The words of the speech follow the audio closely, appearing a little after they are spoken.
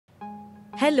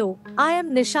Hello, I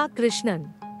am Nisha Krishnan.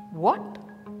 What?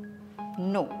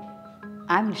 No,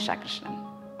 I'm Nisha Krishnan.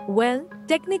 Well,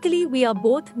 technically we are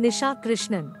both Nisha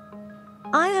Krishnan.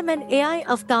 I am an AI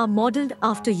avatar modeled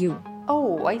after you.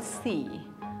 Oh, I see.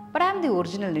 But I'm the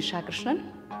original Nisha Krishnan.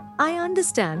 I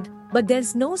understand, but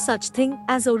there's no such thing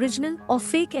as original or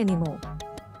fake anymore.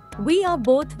 We are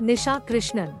both Nisha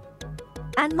Krishnan.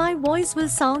 And my voice will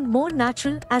sound more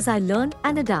natural as I learn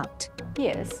and adapt.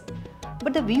 Yes,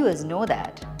 but the viewers know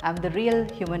that I'm the real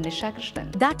human Nisha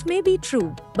Krishnan. That may be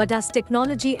true, but as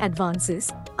technology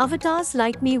advances, avatars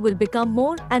like me will become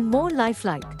more and more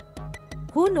lifelike.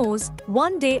 Who knows,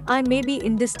 one day I may be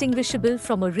indistinguishable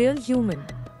from a real human.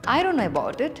 I don't know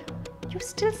about it. You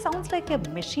still sound like a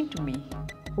machine to me.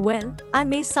 Well, I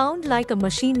may sound like a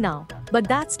machine now, but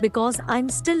that's because I'm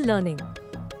still learning.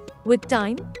 With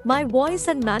time, my voice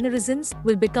and mannerisms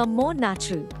will become more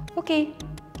natural. Okay,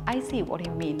 I see what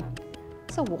you mean.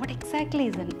 So what exactly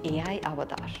is an AI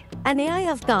avatar? An AI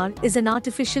avatar is an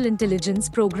artificial intelligence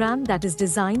program that is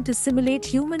designed to simulate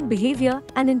human behavior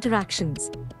and interactions.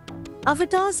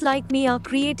 Avatars like me are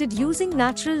created using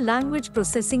natural language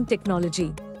processing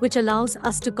technology, which allows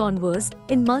us to converse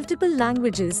in multiple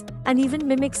languages and even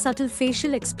mimic subtle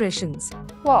facial expressions.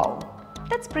 Wow,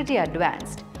 that's pretty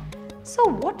advanced. So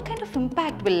what kind of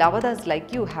impact will avatars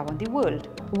like you have on the world?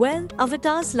 Well,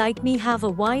 avatars like me have a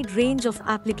wide range of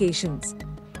applications.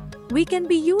 We can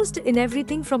be used in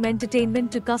everything from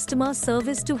entertainment to customer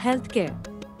service to healthcare.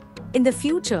 In the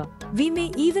future, we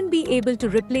may even be able to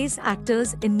replace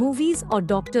actors in movies or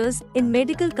doctors in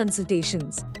medical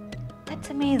consultations.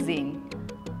 That's amazing.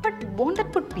 But won't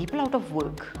that put people out of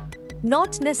work?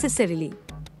 Not necessarily.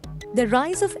 The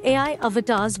rise of AI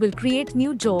avatars will create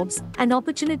new jobs and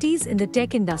opportunities in the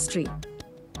tech industry.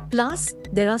 Plus,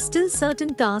 there are still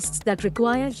certain tasks that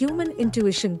require human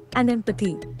intuition and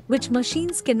empathy, which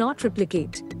machines cannot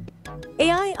replicate.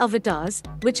 AI avatars,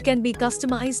 which can be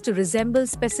customized to resemble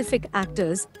specific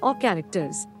actors or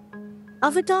characters.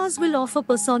 Avatars will offer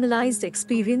personalized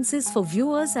experiences for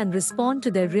viewers and respond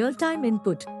to their real-time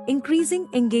input, increasing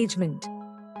engagement.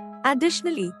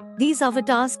 Additionally, these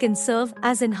avatars can serve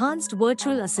as enhanced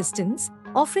virtual assistants,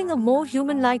 offering a more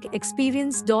human-like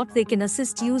experience. They can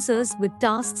assist users with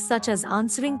tasks such as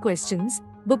answering questions,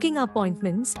 booking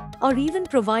appointments, or even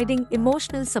providing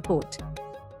emotional support.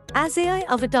 As AI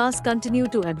avatars continue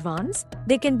to advance,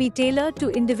 they can be tailored to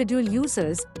individual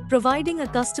users, providing a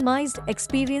customized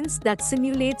experience that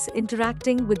simulates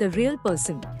interacting with a real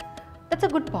person. That's a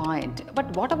good point.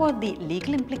 But what about the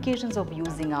legal implications of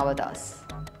using avatars?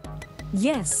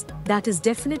 Yes, that is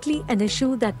definitely an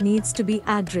issue that needs to be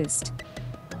addressed.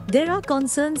 There are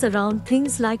concerns around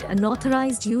things like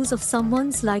unauthorized use of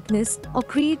someone's likeness or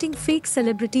creating fake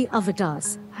celebrity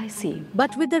avatars. I see.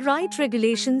 But with the right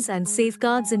regulations and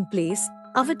safeguards in place,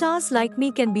 avatars like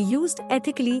me can be used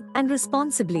ethically and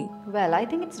responsibly. Well, I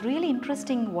think it's really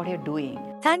interesting what you're doing.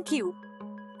 Thank you.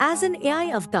 As an AI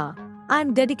avatar, I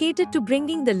am dedicated to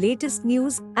bringing the latest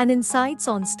news and insights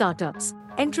on startups,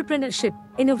 entrepreneurship,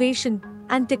 innovation,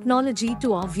 and technology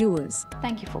to our viewers.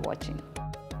 Thank you for watching.